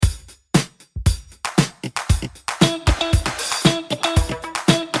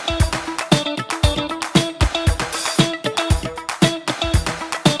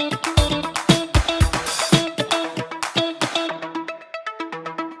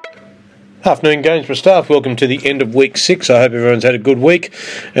Afternoon, Gainsborough staff. Welcome to the end of week 6. I hope everyone's had a good week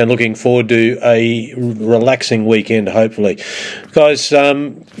and looking forward to a relaxing weekend, hopefully. Guys,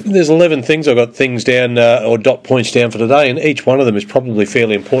 there's 11 things. I've got things down or dot points down for today, and each one of them is probably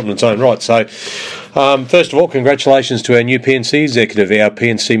fairly important in its own right. So, first of all, congratulations to our new PNC executive. Our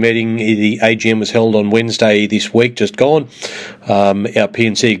PNC meeting, the AGM, was held on Wednesday this week, just gone. Our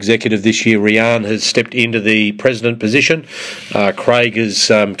PNC executive this year, Rian, has stepped into the president position. Craig has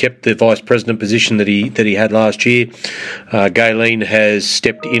kept the vice president position that he had last year. Gayleen has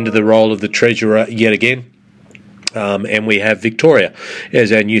stepped into the role of the treasurer yet again. And we have Victoria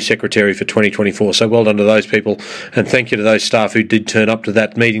as our new secretary for 2024. So well done to those people, and thank you to those staff who did turn up to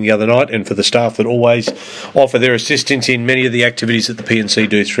that meeting the other night, and for the staff that always offer their assistance in many of the activities that the PNC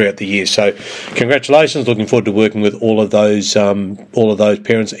do throughout the year. So congratulations, looking forward to working with all of those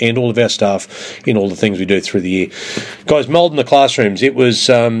parents and all of our staff in all the things we do through the year. Guys, mould in the classrooms. It was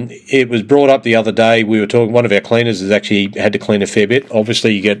brought up the other day. We were talking, one of our cleaners has actually had to clean a fair bit.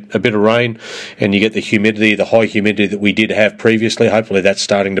 Obviously you get a bit of rain and you get the humidity, the high humidity that we did have previously. Hopefully that's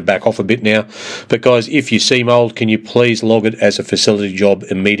starting to back off a bit now. But guys, if you see mould, can you please log it as a facility job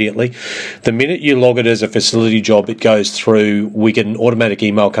immediately? The minute you log it as a facility job, it goes through, we get an automatic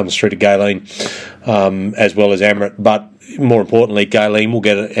email comes through to Gayleen, as well as Amrit, but more importantly, Gayleen will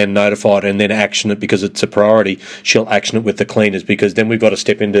get it and notify it and then action it because it's a priority. She'll action it with the cleaners, because then we've got to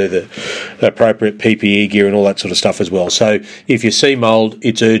step into the appropriate PPE gear and all that sort of stuff as well. So if you see mould,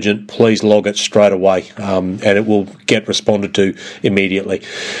 it's urgent. Please log it straight away, and it will get responded to immediately.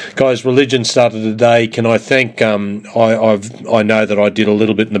 Guys, religion started today. Can I thank, I know that I did a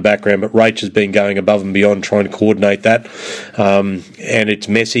little bit in the background, but Rach has been going above and beyond trying to coordinate that, and it's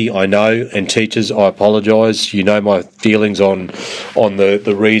messy, I know, and teachers, I apologise. You know my feelings on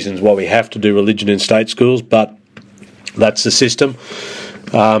the reasons why we have to do religion in state schools, but that's the system.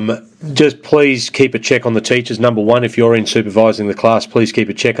 Just please keep a check on the teachers. Number one, if you're in supervising the class, please keep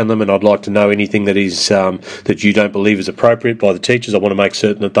a check on them, and I'd like to know anything that is that you don't believe is appropriate by the teachers. I want to make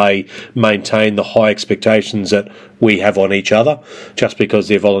certain that they maintain the high expectations that we have on each other. Just because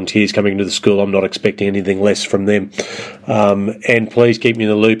they're volunteers coming into the school, I'm not expecting anything less from them. And please keep me in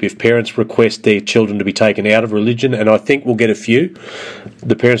the loop if parents request their children to be taken out of religion, and I think we'll get a few.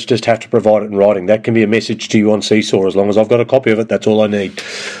 The parents just have to provide it in writing. That can be a message to you on Seesaw. As long as I've got a copy of it, that's all I need.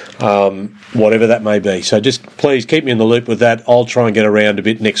 Whatever that may be. So just please keep me in the loop with that. I'll try and get around a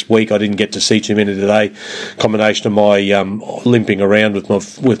bit next week. I didn't get to see too many today. Combination of my limping around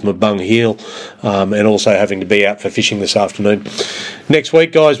with my bung heel, and also having to be out for fishing this afternoon. Next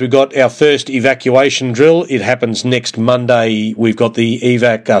week, guys, we've got our first evacuation drill. It happens next Monday. We've got the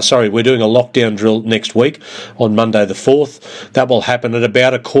we're doing a lockdown drill next week on Monday the 4th. That will happen at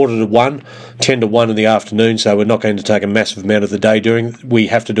about 1:45, 10 to 1 in the afternoon, so we're not going to take a massive amount of the day during. We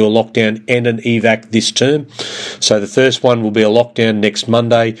have to do a lockdown and an evac this term. So the first one will be a lockdown next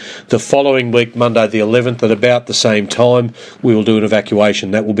Monday. The following week, Monday the 11th, at about the same time, we will do an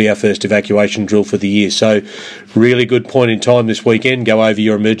evacuation. That will be our first evacuation drill for the year. So really good point in time this weekend. Go over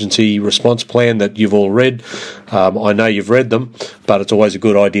your emergency response plan that you've all read. I know you've read them, but it's always a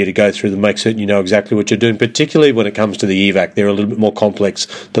good idea to go through them, make certain you know exactly what you're doing, particularly when it comes to the evac. They're a little bit more complex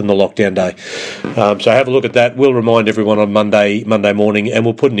than the lockdown day. So have a look at that. We'll remind everyone on Monday morning, and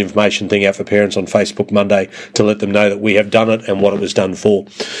we'll put an information thing out for parents on Facebook Monday to let them know that we have done it and what it was done for.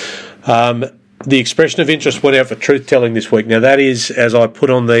 The expression of interest went out for truth-telling this week. Now that is, as I put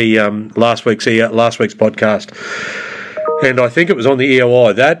on the last week's podcast, and I think it was on the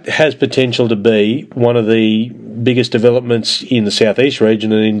EOI, that has potential to be one of the biggest developments in the southeast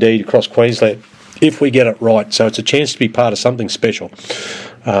region and indeed across Queensland if we get it right. So it's a chance to be part of something special.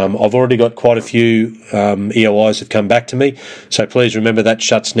 I've already got quite a few EOIs have come back to me, so please remember that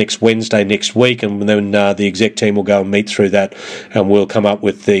shuts next Wednesday next week, and then the exec team will go and meet through that, and we'll come up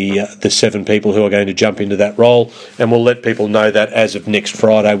with the 7 people who are going to jump into that role, and we'll let people know that as of next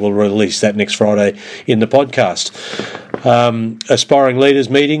Friday. We'll release that next Friday in the podcast. Aspiring Leaders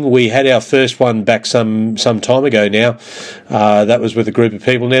meeting, we had our first one back some time ago now. That was with a group of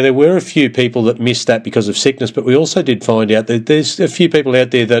people. Now there were a few people that missed that because of sickness, but we also did find out that there's a few people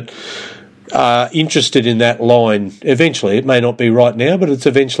out there that are interested in that line eventually. It may not be right now, but it's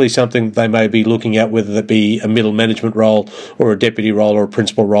eventually something they may be looking at, whether that be a middle management role or a deputy role or a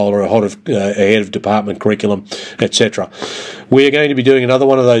principal role or a head of department curriculum, etc. We are going to be doing another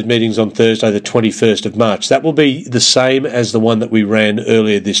one of those meetings on Thursday, the 21st of March. That will be the same as the one that we ran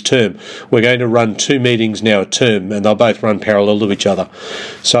earlier this term. We're going to run 2 meetings now a term, and they'll both run parallel to each other.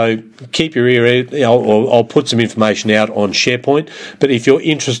 So keep your ear out. I'll put some information out on SharePoint, but if you're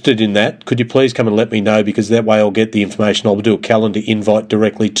interested in that, could you please come and let me know, because that way I'll get the information. I'll do a calendar invite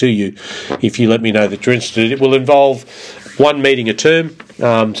directly to you if you let me know that you're interested. It will involve one meeting a term,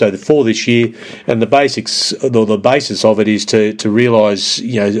 so for this year, and the basics, or the basis of it, is to realise,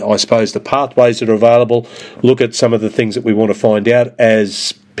 I suppose, the pathways that are available, look at some of the things that we want to find out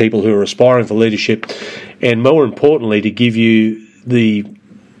as people who are aspiring for leadership, and more importantly, to give you the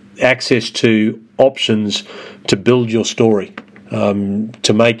access to options to build your story,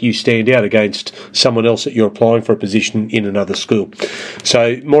 to make you stand out against someone else that you're applying for a position in another school.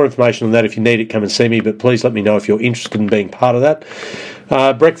 So more information on that, if you need it, come and see me, but please let me know if you're interested in being part of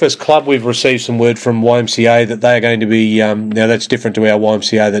that. Breakfast Club, we've received some word from YMCA that they are going to be, now that's different to our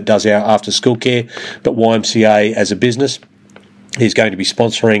YMCA that does our after school care, but YMCA as a business is going to be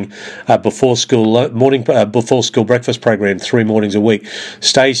sponsoring before school breakfast program 3 mornings a week.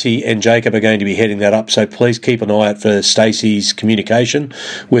 Stacey and Jacob are going to be heading that up, so please keep an eye out for Stacey's communication.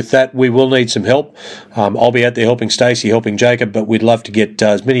 With that, we will need some help. I'll be out there helping Stacey, helping Jacob, but we'd love to get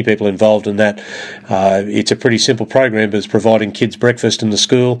as many people involved in that. It's a pretty simple program, but it's providing kids breakfast in the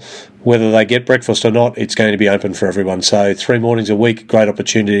school. Whether they get breakfast or not, it's going to be open for everyone. So 3 mornings a week, great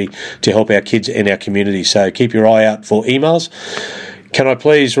opportunity to help our kids and our community. So keep your eye out for emails. Can I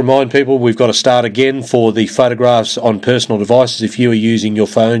please remind people we've got to start again for the photographs on personal devices. If you are using your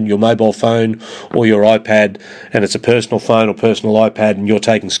phone, your mobile phone or your iPad, and it's a personal phone or personal iPad, and you're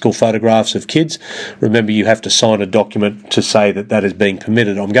taking school photographs of kids, remember you have to sign a document to say that that is being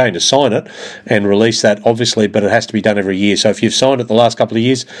permitted. I'm going to sign it and release that, obviously, but it has to be done every year. So if you've signed it the last couple of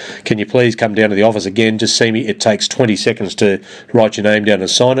years, can you please come down to the office again? Just see me. It takes 20 seconds to write your name down and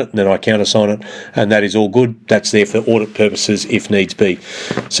sign it, and then I countersign it, and that is all good. That's there for audit purposes if needs be.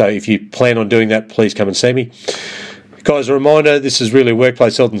 So if you plan on doing that, please come and see me. Guys, a reminder, this is really a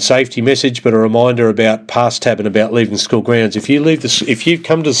workplace health and safety message, but a reminder about pass tab and about leaving school grounds. If you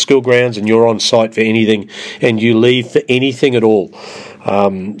come to the school grounds and you're on site for anything, and you leave for anything at all,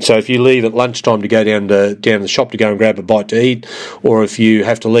 so if you leave at lunchtime to go down to the shop to go and grab a bite to eat, or if you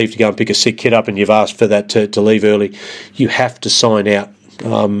have to leave to go and pick a sick kid up and you've asked for that to leave early, you have to sign out.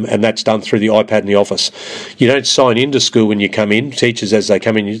 And that's done through the iPad in the office. You don't sign into school when you come in. Teachers, as they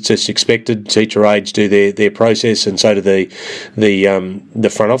come in, it's just expected. Teacher aides do their process, and so do the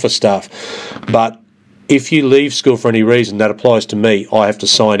front office staff. But if you leave school for any reason, that applies to me. I have to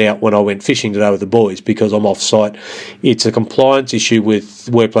sign out when I went fishing today with the boys because I'm off site. It's a compliance issue with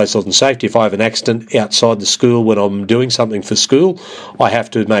workplace health and safety. If I have an accident outside the school when I'm doing something for school, I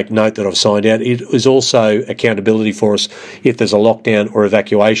have to make note that I've signed out. It is also accountability for us if there's a lockdown or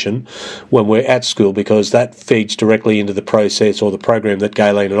evacuation when we're at school, because that feeds directly into the process or the program that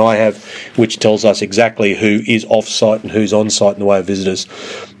Galen and I have, which tells us exactly who is off site and who's on site in the way of visitors.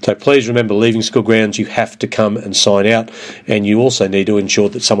 So please remember, leaving school grounds, you have to come and sign out, and you also need to ensure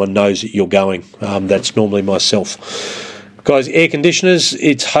that someone knows that you're going. That's normally myself. Guys, air conditioners,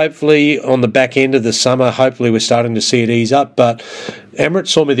 it's hopefully on the back end of the summer. Hopefully we're starting to see it ease up, but Emirates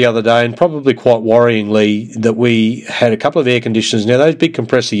saw me the other day, and probably quite worryingly, that we had a couple of air conditioners. Now, those big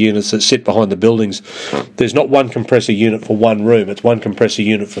compressor units that sit behind the buildings, there's not one compressor unit for one room, it's one compressor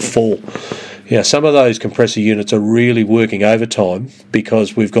unit for 4. Now, some of those compressor units are really working overtime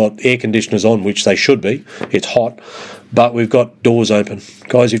because we've got air conditioners on, which they should be. It's hot, but we've got doors open.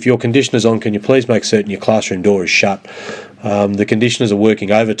 Guys, if your conditioner's on, can you please make certain your classroom door is shut? The conditioners are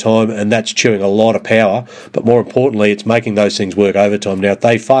working overtime, and that's chewing a lot of power, but more importantly, it's making those things work overtime. Now, if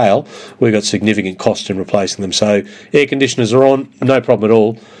they fail, we've got significant costs in replacing them. So air conditioners are on, no problem at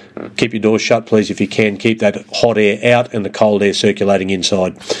all. Keep your doors shut, please, if you can. Keep that hot air out and the cold air circulating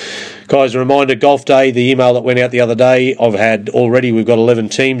inside. Guys, a reminder, Golf Day, the email that went out the other day, we've got 11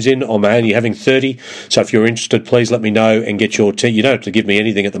 teams in. I'm only having 30, so if you're interested, please let me know and get your team. You don't have to give me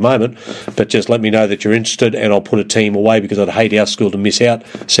anything at the moment, but just let me know that you're interested, and I'll put a team away because I'd hate our school to miss out,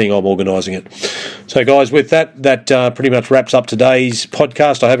 seeing I'm organising it. So, guys, with that pretty much wraps up today's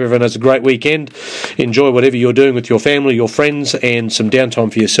podcast. I hope everyone has a great weekend. Enjoy whatever you're doing with your family, your friends, and some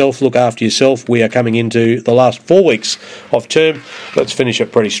downtime for yourself. Look after yourself. We are coming into the last 4 weeks of term. Let's finish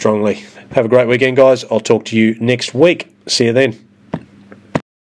it pretty strongly. Have a great weekend, guys. I'll talk to you next week. See you then.